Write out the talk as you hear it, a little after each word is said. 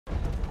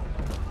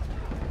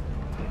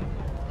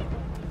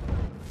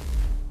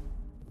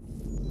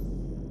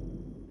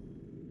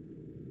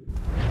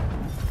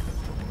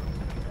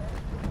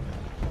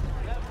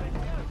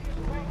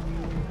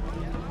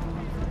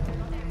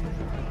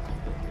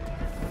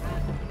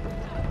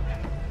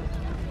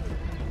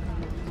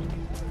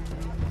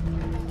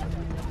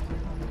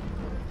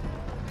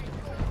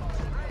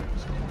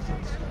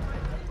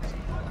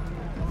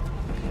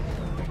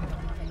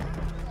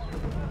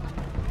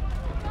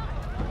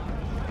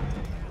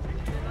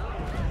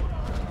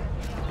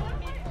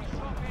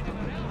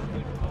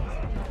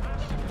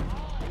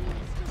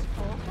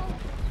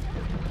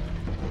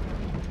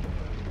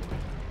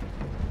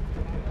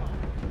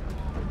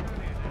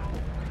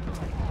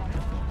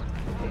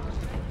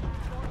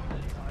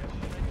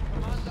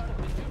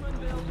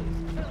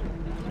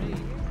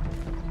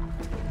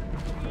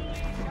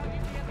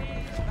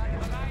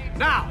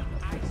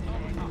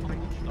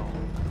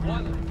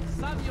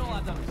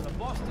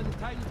Boston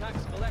town tax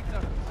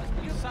collector has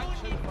been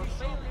sanctioned for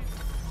failing.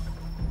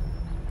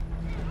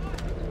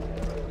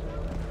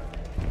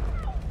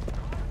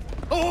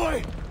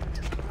 Oi!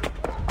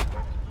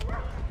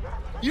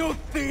 You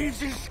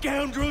thieves and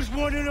scoundrels,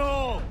 one and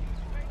all!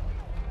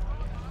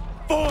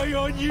 Fire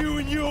on you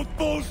and your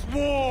false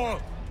war!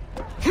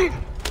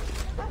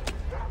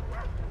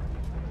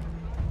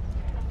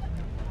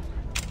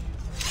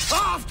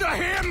 After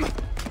him!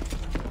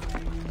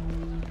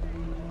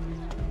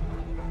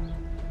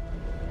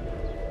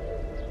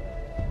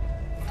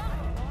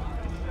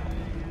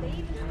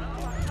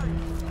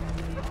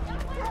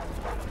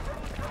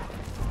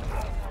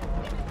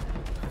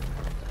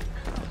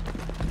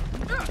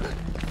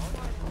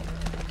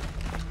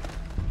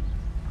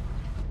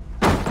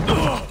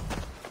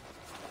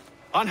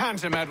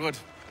 Unhand him, Edward.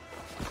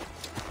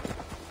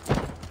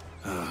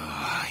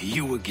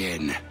 You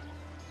again.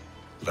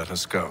 Let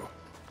us go.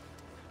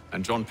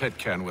 And John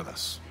Pitcairn with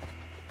us.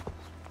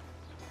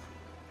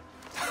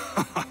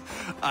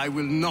 I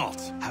will not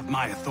have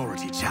my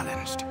authority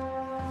challenged.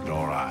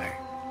 Nor I.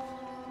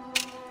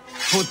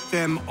 Put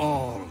them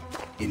all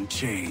in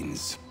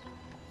chains.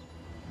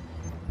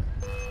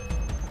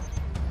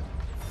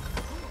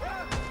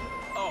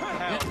 Oh,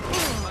 hell. I'm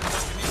not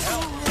gonna need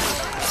help.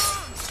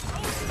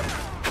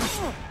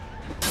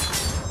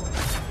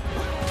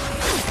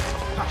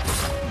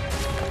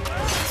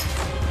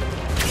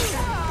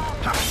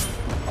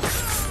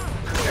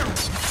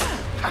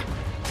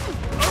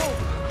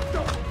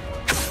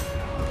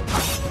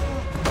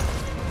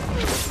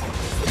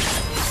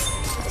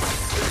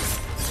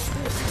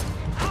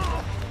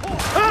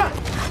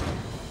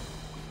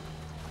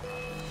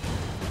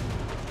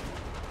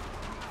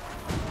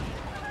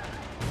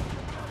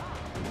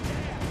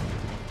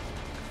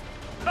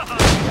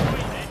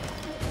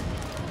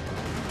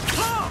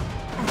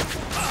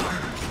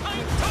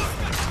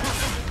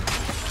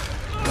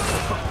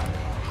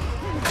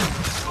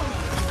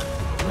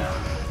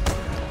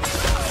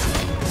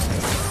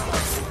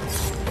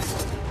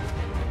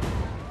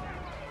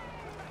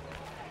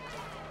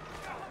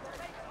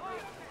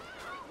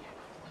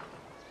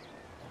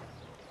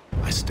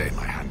 I stay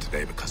my hand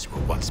today because you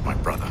were once my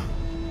brother,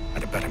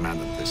 and a better man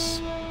than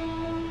this.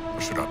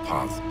 Or should our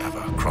paths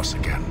ever cross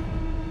again,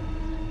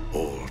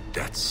 all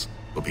debts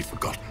will be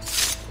forgotten.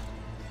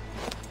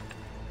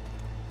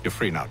 You're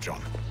free now,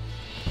 John.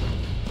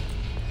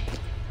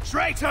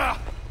 Traitor!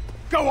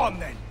 Go on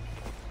then.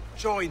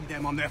 Join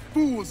them on their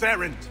fool's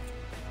errand.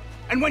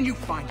 And when you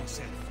find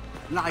yourself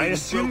lying... I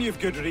assume you've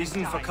good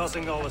reason for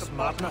causing all this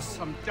madness.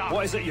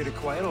 What is it you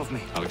require of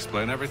me? I'll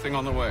explain everything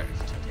on the way.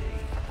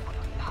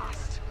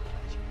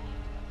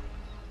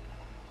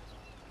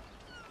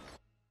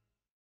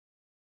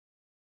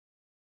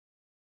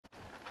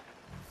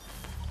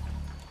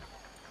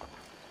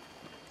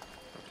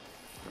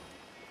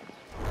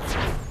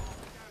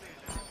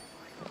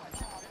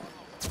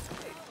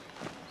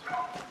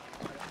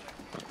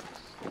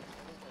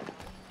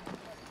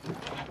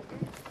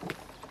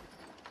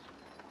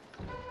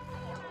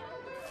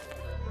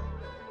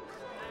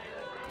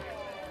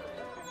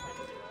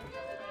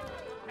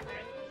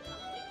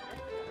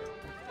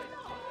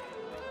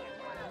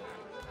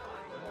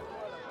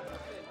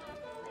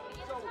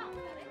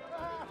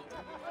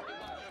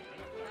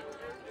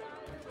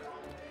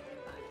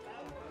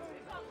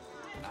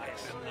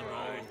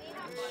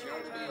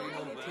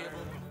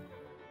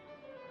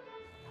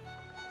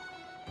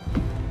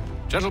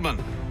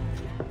 Gentlemen,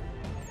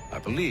 I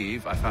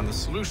believe I found the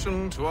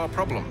solution to our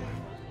problem.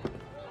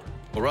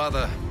 Or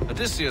rather,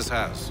 Odysseus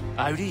has.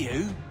 How do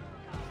you?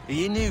 Are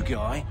you a new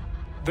guy?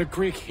 The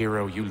Greek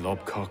hero, you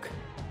lobcock.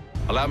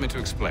 Allow me to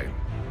explain.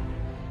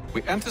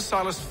 We enter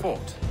Silas'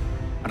 fort,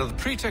 under the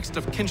pretext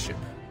of kinship.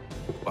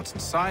 Once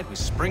inside, we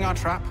spring our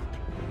trap,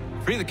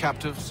 free the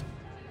captives,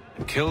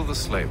 and kill the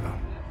slaver.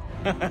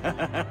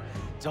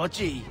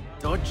 Dodgy,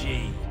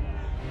 dodgy.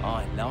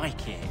 I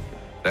like it.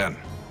 Then,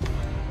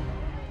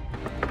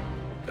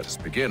 let us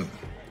begin.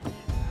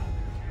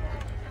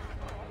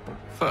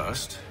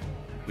 First,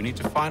 we need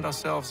to find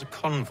ourselves a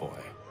convoy.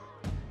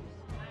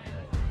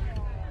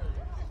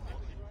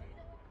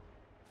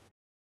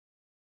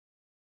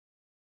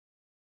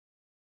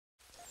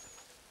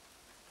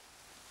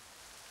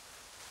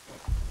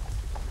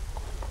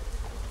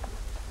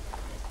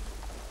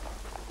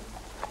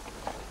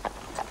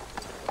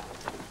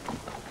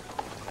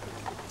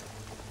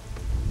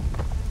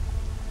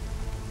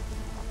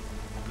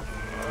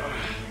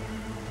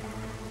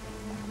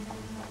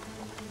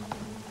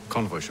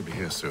 Convoy should be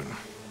here soon.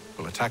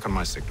 We'll attack on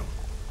my signal.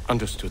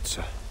 Understood,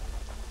 sir.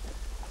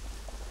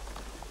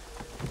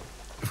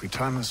 If we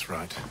time this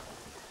right,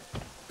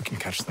 we can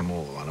catch them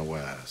all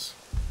unawares.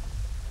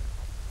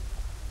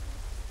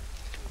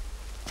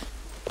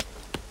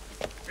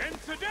 In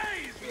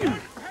today's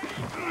campaign!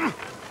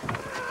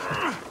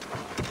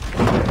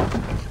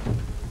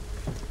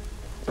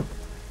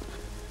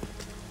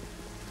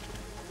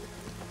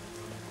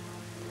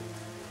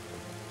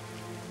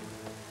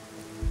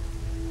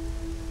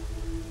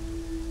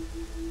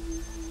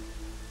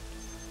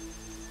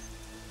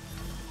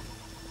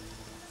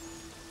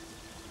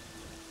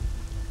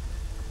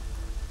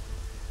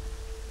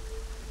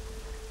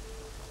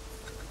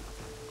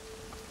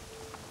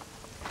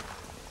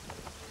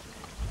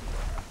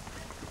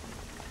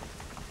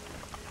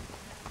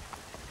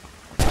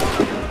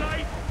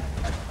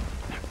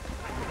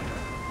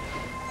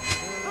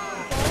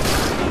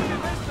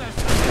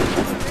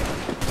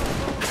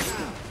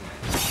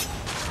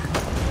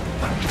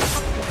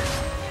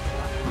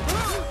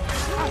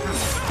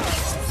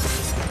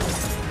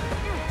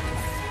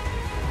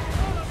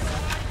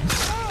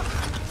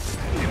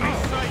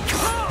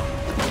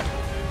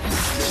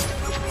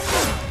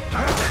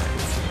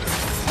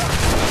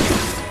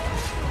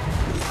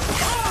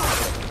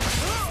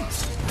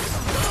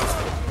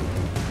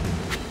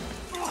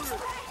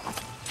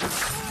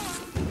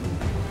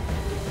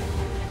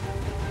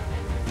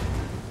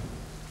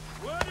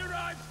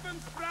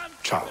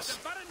 Charles,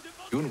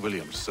 you and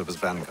William serve as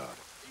vanguard.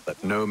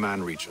 Let no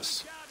man reach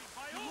us.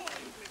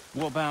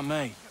 What about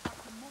me?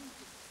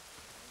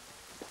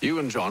 You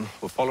and John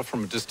will follow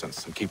from a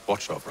distance and keep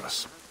watch over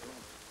us.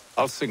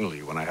 I'll signal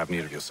you when I have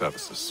need of your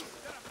services.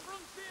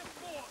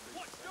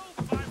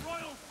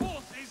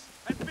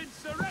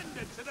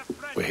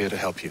 We're here to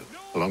help you,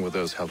 along with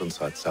those held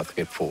inside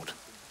Southgate Fort.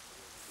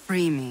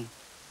 Free me.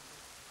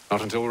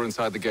 Not until we're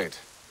inside the gate.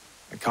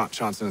 I can't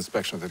chance an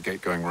inspection of the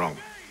gate going wrong.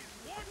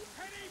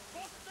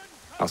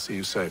 I'll see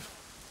you safe.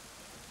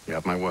 You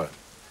have my word.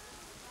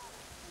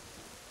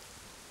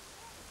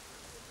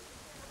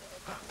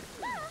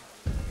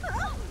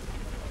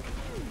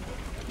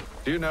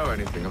 Do you know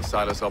anything of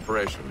Silas'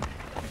 operation?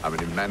 How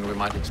many men we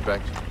might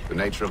expect? The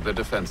nature of their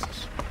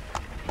defenses?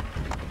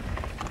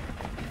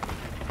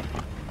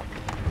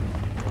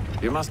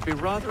 You must be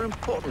rather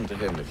important to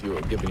him if you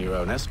were given your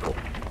own escort.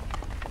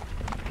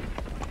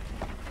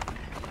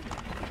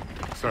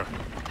 Sir,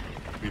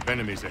 we've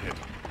enemies ahead.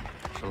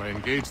 Shall I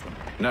engage them?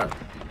 No.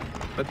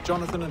 Let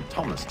Jonathan and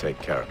Thomas take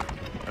care of it.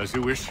 As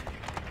you wish.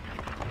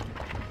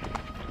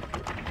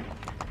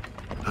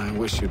 I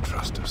wish you'd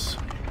trust us.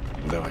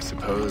 Though I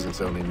suppose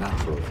it's only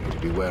natural for you to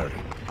be wary.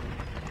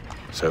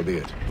 So be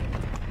it.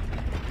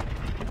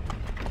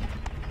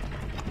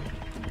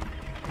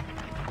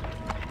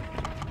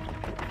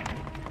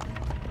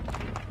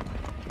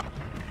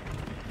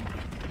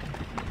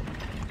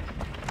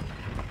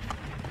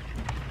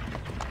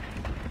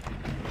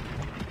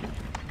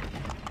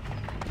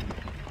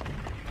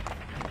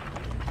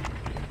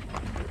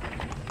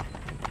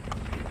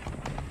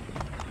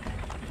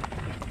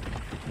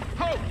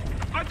 Halt!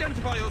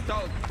 Identify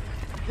yourselves!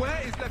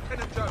 Where is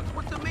Lieutenant Jones?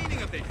 What's the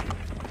meaning of this?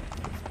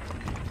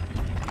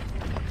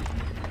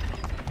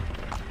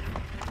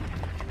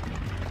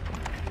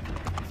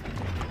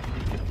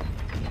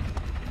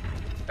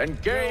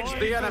 Engage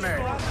the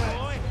enemy!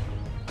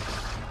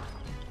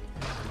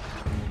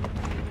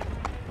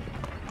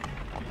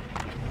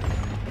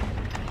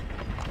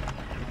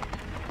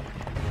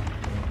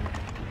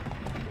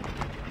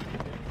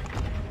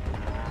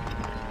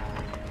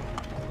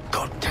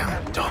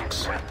 Goddamn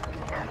dogs.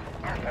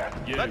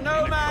 Let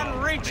no man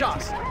reach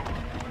us!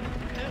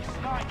 Looks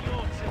like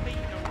you're to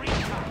meet the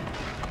Reaper.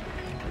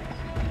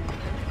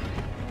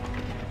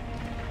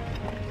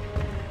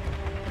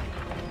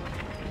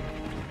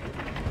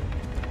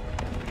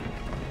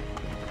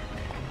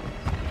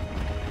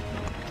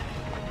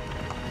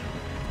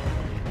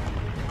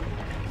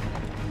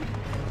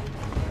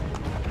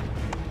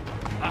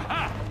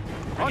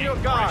 On your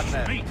guard,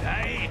 then. Meat,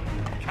 eh?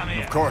 Come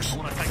here. Of course. I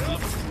want to take a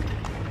look.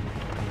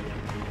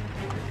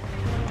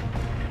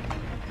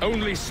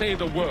 Only say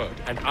the word,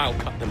 and I'll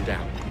cut them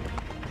down.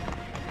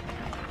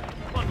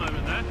 One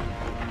moment, then.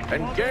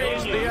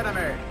 Engage the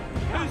enemy!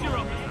 Who's your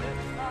officer?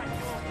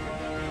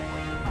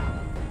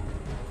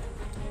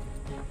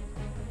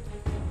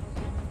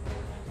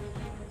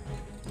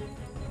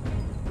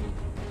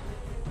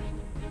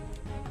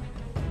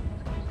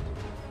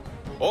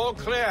 All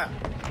clear!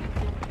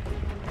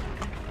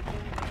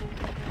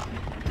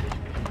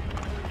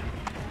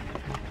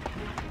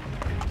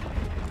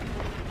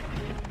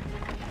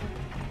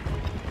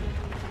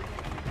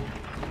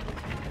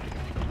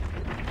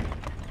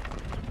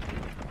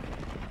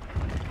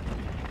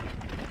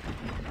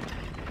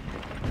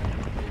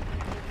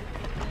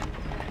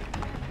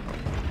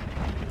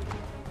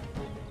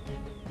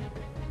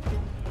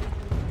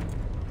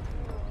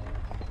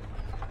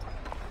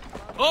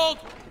 Hold!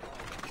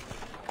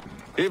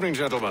 Evening,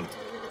 gentlemen.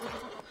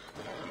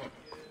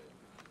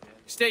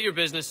 State your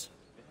business.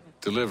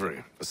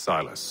 Delivery for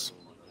Silas.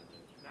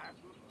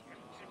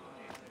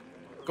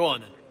 Go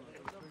on, then.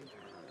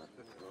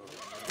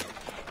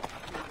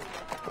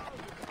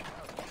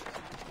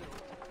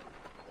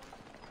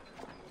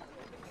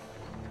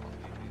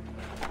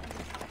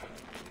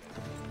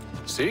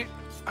 See?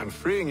 I'm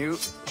freeing you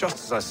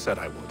just as I said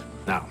I would.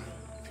 Now,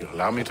 if you'll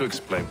allow me to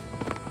explain.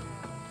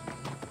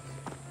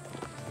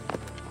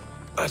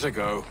 Let her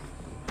go.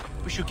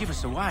 But she'll give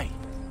us away.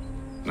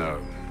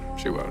 No,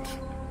 she won't.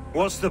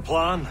 What's the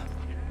plan?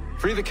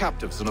 Free the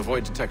captives and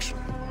avoid detection.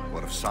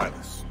 What of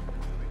Silas?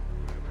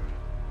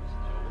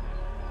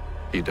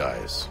 He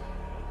dies.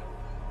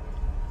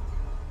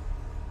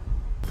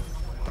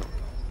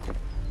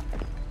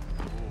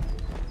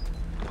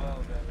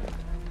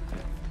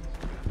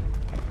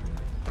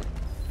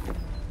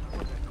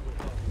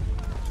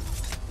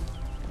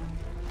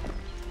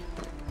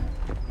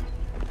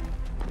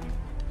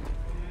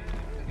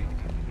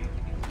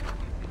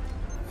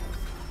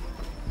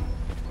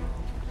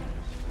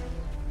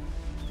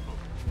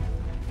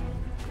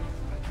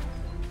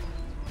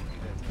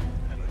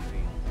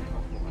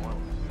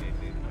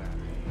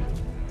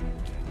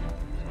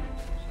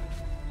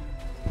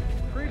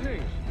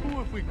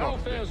 How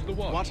fares the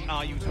watch? What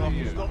are you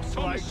talking about?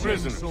 Thomas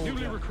Prisoners.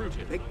 newly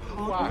recruited.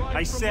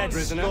 I said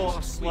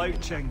stop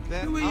slouching.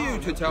 Who are you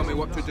to tell me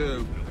what to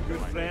do?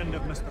 Good friend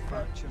of Mr.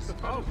 Purchase.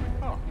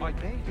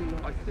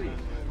 I see.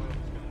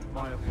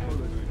 My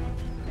apologies.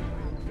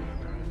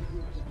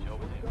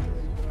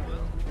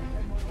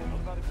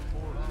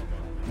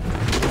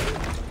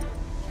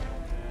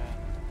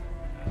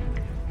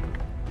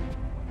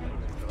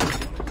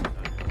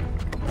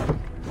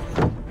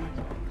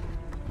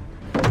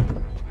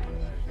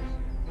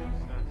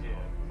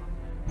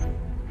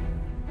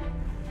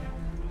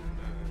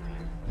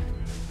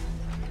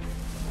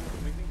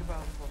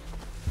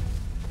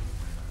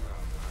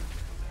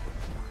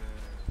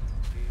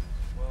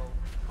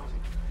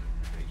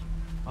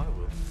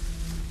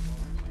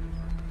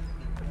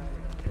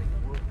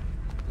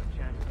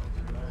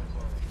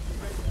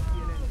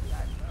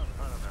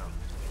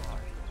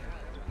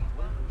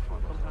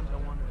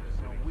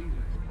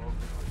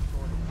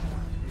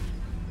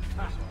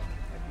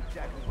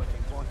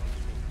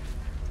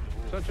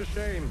 such a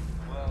shame.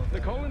 The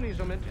colonies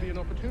are meant to be an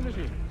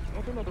opportunity,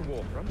 not another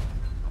war front.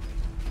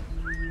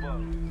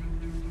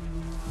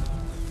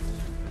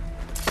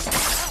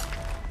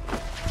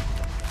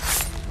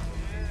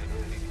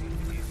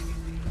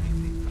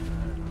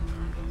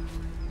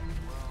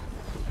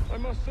 I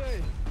must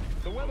say,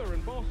 the weather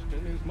in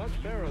Boston is much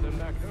fairer than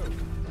back home.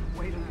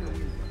 Wait until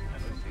you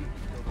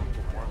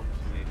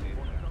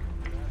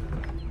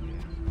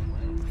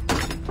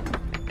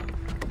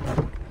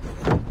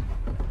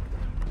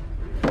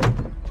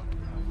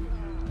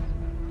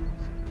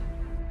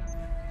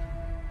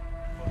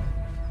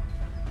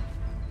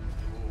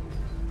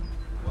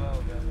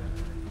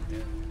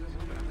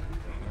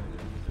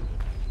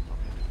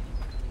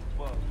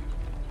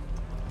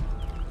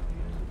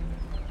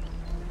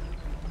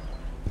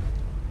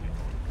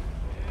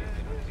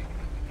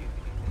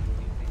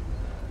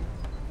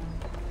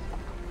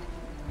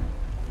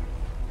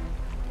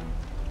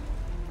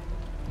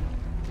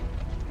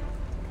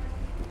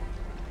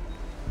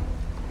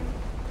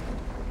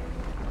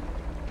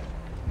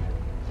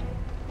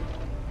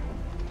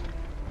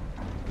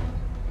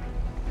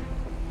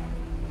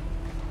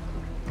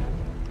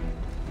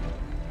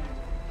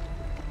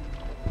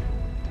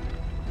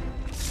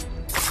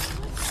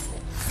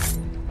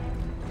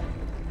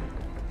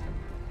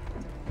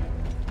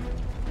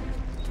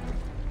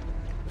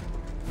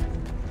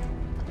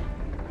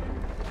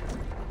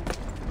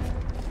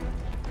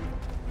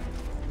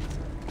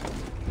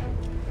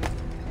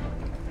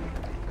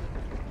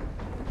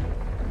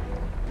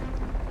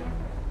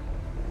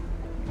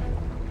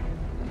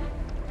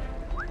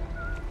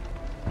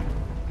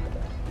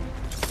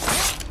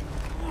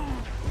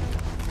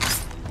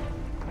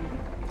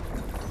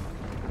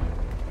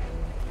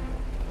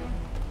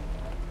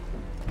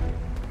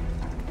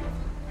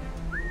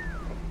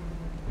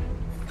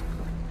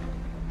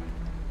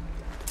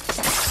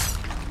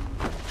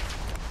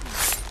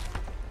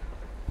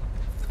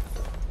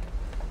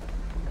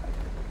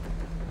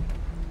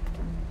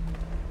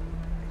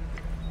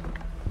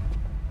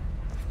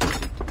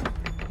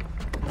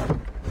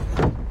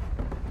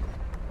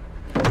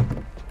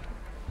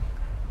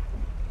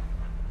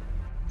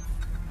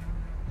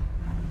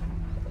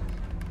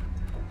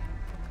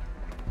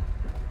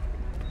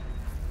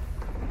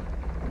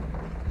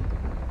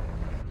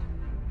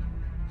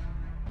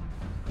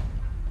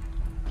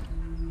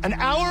An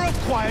hour of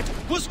quiet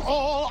was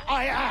all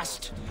I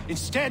asked.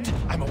 Instead,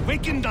 I'm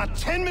awakened not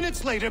 10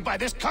 minutes later by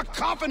this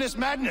cacophonous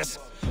madness.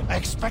 I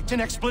expect an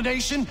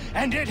explanation,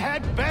 and it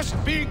had best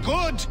be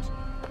good.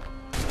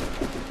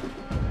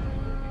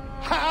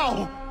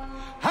 How?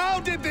 How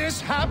did this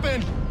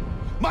happen?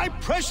 My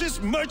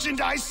precious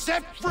merchandise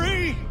set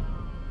free!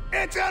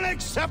 It's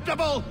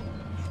unacceptable!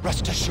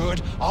 Rest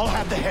assured, I'll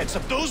have the heads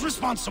of those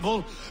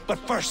responsible, but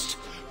first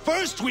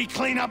we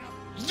clean up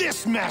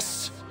this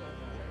mess!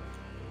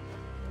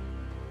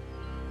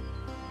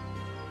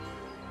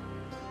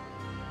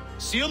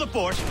 Seal the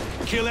fort,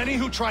 kill any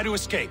who try to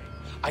escape.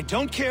 I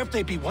don't care if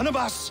they be one of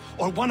us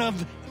or one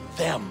of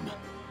them.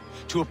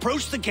 To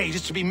approach the gate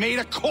is to be made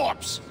a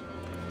corpse.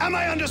 Am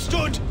I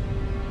understood?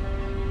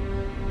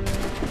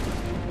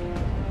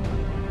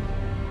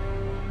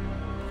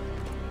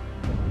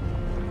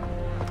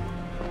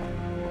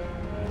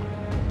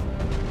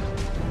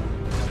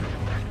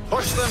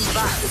 Push them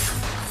back!